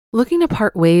Looking to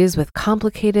part ways with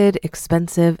complicated,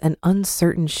 expensive, and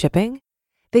uncertain shipping?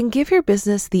 Then give your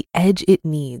business the edge it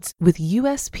needs with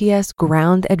USPS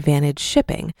Ground Advantage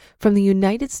shipping from the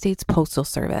United States Postal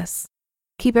Service.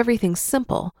 Keep everything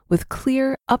simple with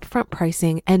clear, upfront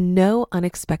pricing and no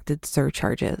unexpected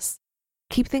surcharges.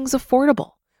 Keep things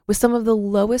affordable with some of the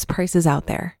lowest prices out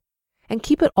there. And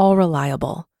keep it all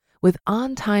reliable with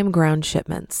on-time ground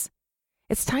shipments.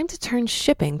 It's time to turn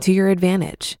shipping to your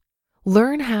advantage.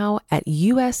 Learn how at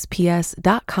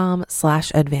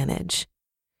USPS.com/advantage.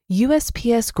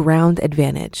 USPS Ground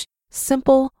Advantage.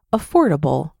 Simple,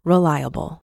 affordable,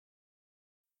 reliable.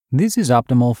 This is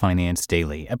Optimal Finance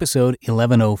Daily, episode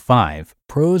 1105,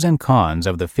 Pros and Cons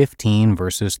of the 15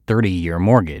 versus 30-Year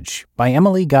Mortgage by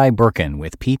Emily Guy Birken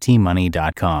with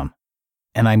PTMoney.com.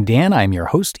 And I'm Dan, I'm your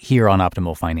host here on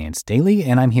Optimal Finance Daily,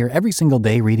 and I'm here every single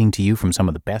day reading to you from some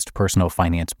of the best personal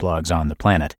finance blogs on the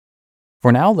planet.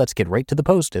 For now, let's get right to the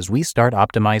post as we start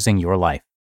optimizing your life.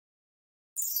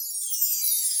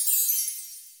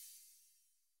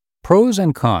 Pros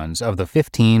and Cons of the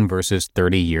 15 versus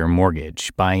 30-Year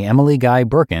Mortgage by Emily Guy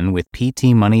Birken with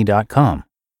PTMoney.com.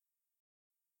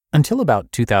 Until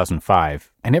about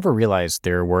 2005, I never realized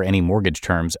there were any mortgage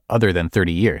terms other than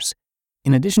 30 years.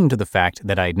 In addition to the fact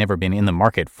that I'd never been in the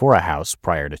market for a house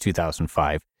prior to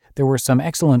 2005, there were some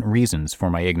excellent reasons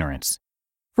for my ignorance.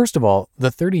 First of all, the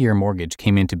 30-year mortgage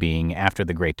came into being after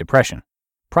the Great Depression.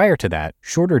 Prior to that,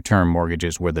 shorter-term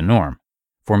mortgages were the norm.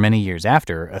 For many years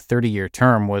after, a 30-year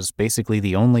term was basically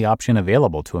the only option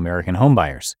available to American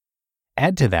homebuyers.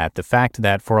 Add to that the fact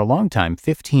that for a long time,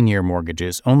 15-year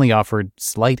mortgages only offered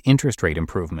slight interest rate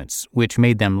improvements, which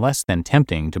made them less than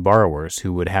tempting to borrowers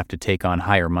who would have to take on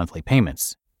higher monthly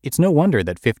payments. It's no wonder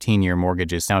that 15-year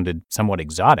mortgages sounded somewhat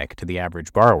exotic to the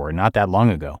average borrower not that long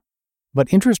ago.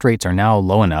 But interest rates are now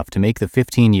low enough to make the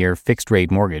 15-year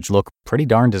fixed-rate mortgage look pretty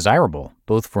darn desirable,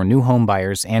 both for new home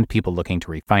buyers and people looking to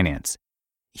refinance.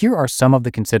 Here are some of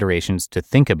the considerations to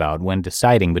think about when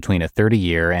deciding between a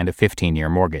 30-year and a 15-year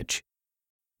mortgage.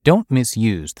 Don't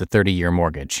misuse the 30-year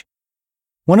mortgage.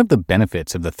 One of the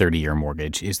benefits of the 30-year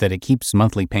mortgage is that it keeps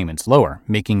monthly payments lower,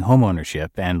 making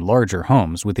homeownership and larger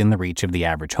homes within the reach of the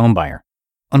average homebuyer.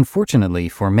 Unfortunately,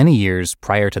 for many years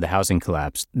prior to the housing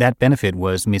collapse, that benefit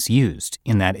was misused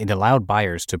in that it allowed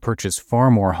buyers to purchase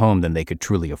far more home than they could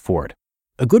truly afford.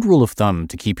 A good rule of thumb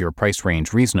to keep your price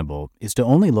range reasonable is to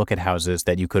only look at houses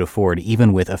that you could afford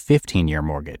even with a 15-year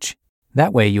mortgage.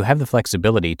 That way, you have the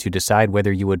flexibility to decide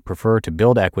whether you would prefer to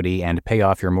build equity and pay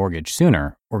off your mortgage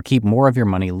sooner or keep more of your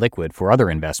money liquid for other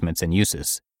investments and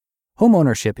uses.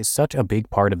 Homeownership is such a big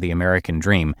part of the American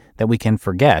dream that we can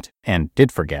forget, and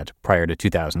did forget prior to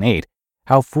 2008,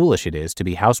 how foolish it is to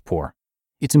be house poor.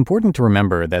 It's important to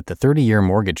remember that the 30-year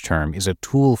mortgage term is a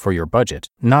tool for your budget,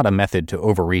 not a method to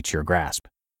overreach your grasp.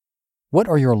 What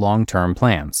are your long-term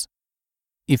plans?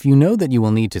 If you know that you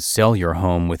will need to sell your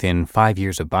home within 5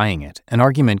 years of buying it, an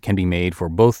argument can be made for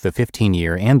both the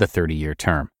 15-year and the 30-year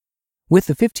term. With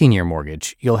the 15-year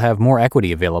mortgage, you'll have more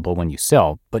equity available when you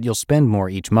sell, but you'll spend more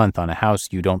each month on a house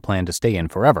you don't plan to stay in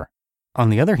forever. On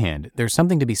the other hand, there's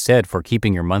something to be said for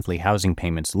keeping your monthly housing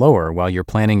payments lower while you're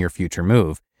planning your future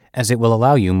move, as it will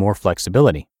allow you more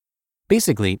flexibility.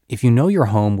 Basically, if you know your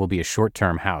home will be a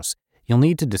short-term house, you'll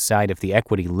need to decide if the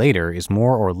equity later is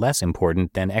more or less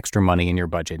important than extra money in your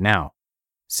budget now.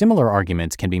 Similar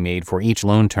arguments can be made for each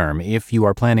loan term if you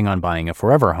are planning on buying a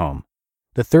forever home.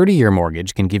 The 30-year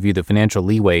mortgage can give you the financial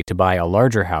leeway to buy a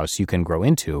larger house you can grow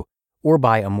into, or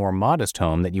buy a more modest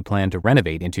home that you plan to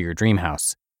renovate into your dream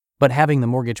house. But having the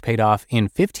mortgage paid off in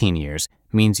 15 years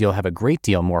means you'll have a great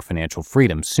deal more financial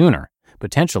freedom sooner,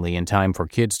 potentially in time for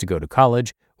kids to go to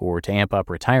college or to amp up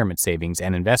retirement savings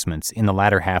and investments in the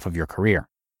latter half of your career.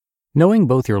 Knowing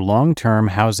both your long-term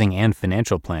housing and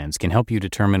financial plans can help you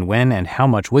determine when and how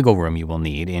much wiggle room you will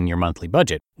need in your monthly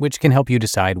budget, which can help you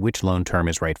decide which loan term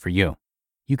is right for you.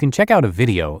 You can check out a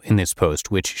video in this post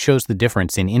which shows the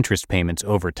difference in interest payments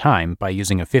over time by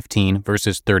using a 15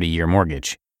 versus 30-year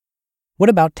mortgage. What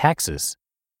about taxes?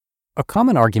 A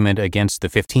common argument against the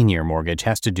 15-year mortgage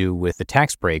has to do with the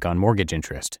tax break on mortgage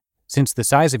interest. Since the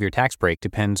size of your tax break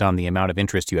depends on the amount of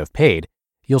interest you have paid,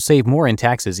 you'll save more in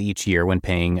taxes each year when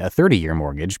paying a 30-year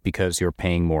mortgage because you're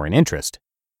paying more in interest.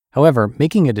 However,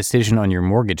 making a decision on your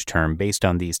mortgage term based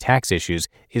on these tax issues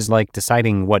is like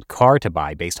deciding what car to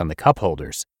buy based on the cup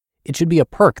holders. It should be a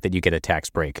perk that you get a tax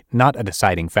break, not a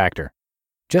deciding factor.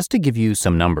 Just to give you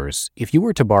some numbers, if you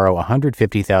were to borrow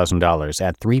 $150,000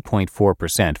 at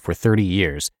 3.4% for 30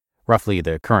 years, roughly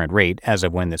the current rate as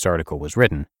of when this article was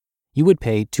written, you would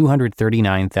pay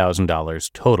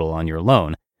 $239,000 total on your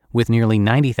loan, with nearly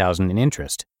 $90,000 in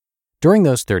interest. During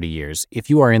those 30 years, if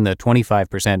you are in the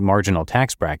 25% marginal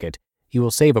tax bracket, you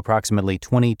will save approximately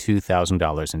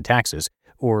 $22,000 in taxes,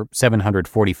 or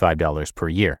 $745 per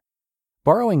year.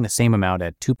 Borrowing the same amount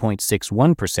at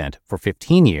 2.61% for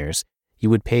 15 years,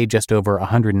 you would pay just over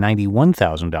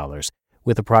 $191,000,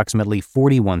 with approximately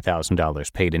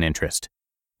 $41,000 paid in interest.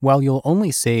 While you'll only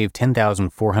save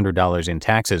 $10,400 in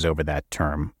taxes over that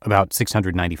term, about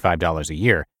 $695 a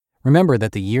year, remember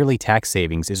that the yearly tax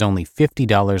savings is only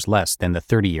 $50 less than the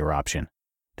 30-year option.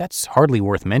 That's hardly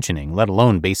worth mentioning, let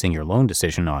alone basing your loan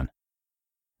decision on.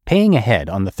 Paying ahead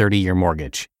on the 30-year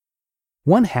mortgage.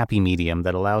 One happy medium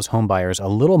that allows homebuyers a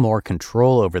little more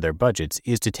control over their budgets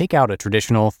is to take out a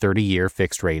traditional 30-year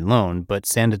fixed-rate loan but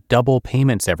send double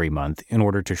payments every month in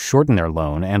order to shorten their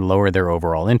loan and lower their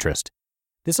overall interest.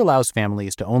 This allows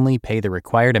families to only pay the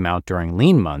required amount during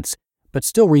lean months, but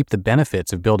still reap the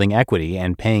benefits of building equity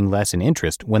and paying less in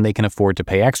interest when they can afford to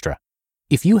pay extra.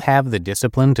 If you have the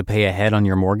discipline to pay ahead on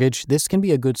your mortgage, this can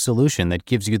be a good solution that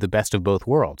gives you the best of both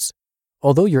worlds.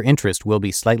 Although your interest will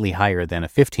be slightly higher than a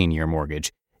 15-year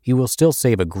mortgage, you will still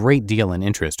save a great deal in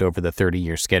interest over the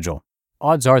 30-year schedule.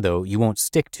 Odds are, though, you won't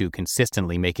stick to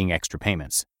consistently making extra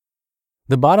payments.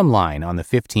 The bottom line on the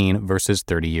 15 versus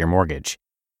 30-year mortgage.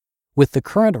 With the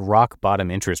current rock-bottom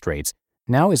interest rates,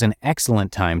 now is an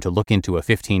excellent time to look into a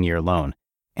 15-year loan,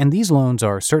 and these loans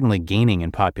are certainly gaining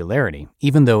in popularity,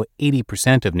 even though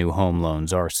 80% of new home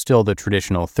loans are still the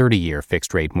traditional 30-year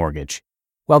fixed-rate mortgage.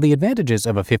 While the advantages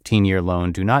of a 15-year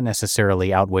loan do not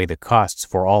necessarily outweigh the costs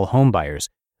for all homebuyers,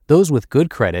 those with good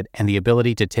credit and the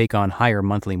ability to take on higher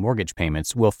monthly mortgage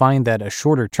payments will find that a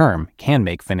shorter term can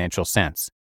make financial sense.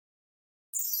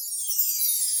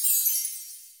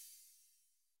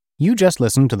 You just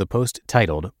listened to the post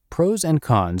titled Pros and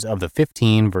Cons of the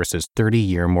 15 versus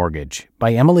 30-Year Mortgage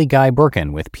by Emily Guy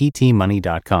Birken with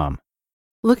PTmoney.com.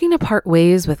 Looking to part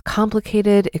ways with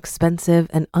complicated, expensive,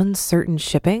 and uncertain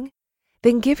shipping?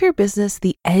 Then give your business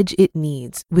the edge it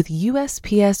needs with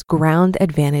USPS Ground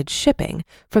Advantage shipping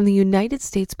from the United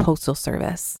States Postal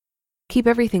Service. Keep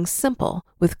everything simple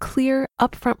with clear,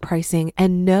 upfront pricing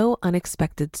and no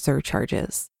unexpected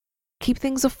surcharges. Keep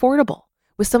things affordable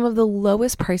with some of the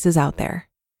lowest prices out there.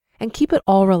 And keep it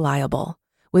all reliable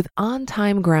with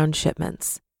on-time ground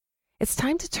shipments. It's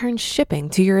time to turn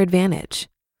shipping to your advantage.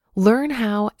 Learn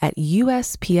how at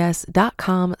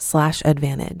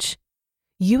USPS.com/advantage.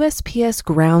 USPS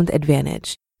Ground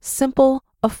Advantage. Simple,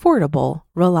 affordable,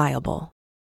 reliable.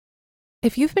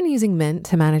 If you've been using Mint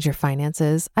to manage your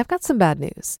finances, I've got some bad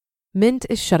news. Mint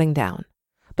is shutting down.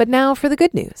 But now for the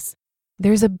good news.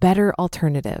 There's a better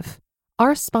alternative.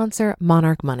 Our sponsor,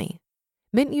 Monarch Money.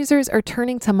 Mint users are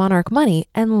turning to Monarch Money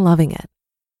and loving it.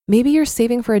 Maybe you're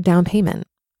saving for a down payment,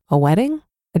 a wedding,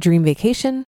 a dream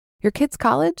vacation, your kids'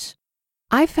 college.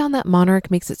 I've found that Monarch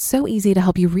makes it so easy to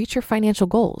help you reach your financial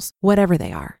goals, whatever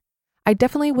they are. I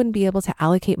definitely wouldn't be able to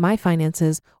allocate my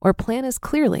finances or plan as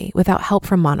clearly without help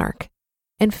from Monarch.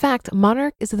 In fact,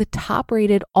 Monarch is the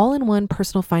top-rated all-in-one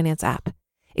personal finance app.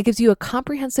 It gives you a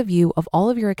comprehensive view of all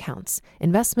of your accounts,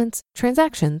 investments,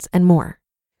 transactions, and more.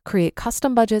 Create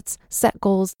custom budgets, set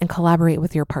goals, and collaborate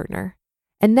with your partner.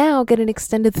 And now get an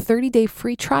extended 30-day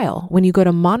free trial when you go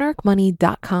to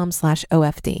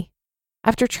monarchmoney.com/OFD.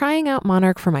 After trying out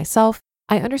Monarch for myself,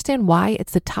 I understand why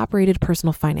it's the top-rated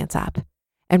personal finance app.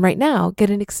 And right now, get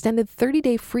an extended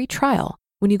 30-day free trial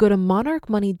when you go to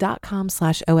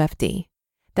monarchmoney.com/OFD.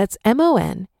 That's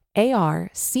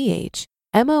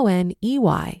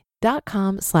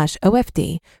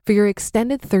monarchmoney.com/OFD for your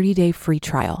extended 30-day free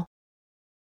trial.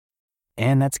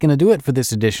 And that's going to do it for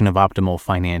this edition of Optimal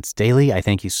Finance Daily. I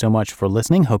thank you so much for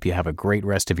listening. Hope you have a great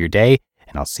rest of your day,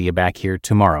 and I'll see you back here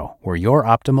tomorrow where your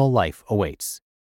optimal life awaits.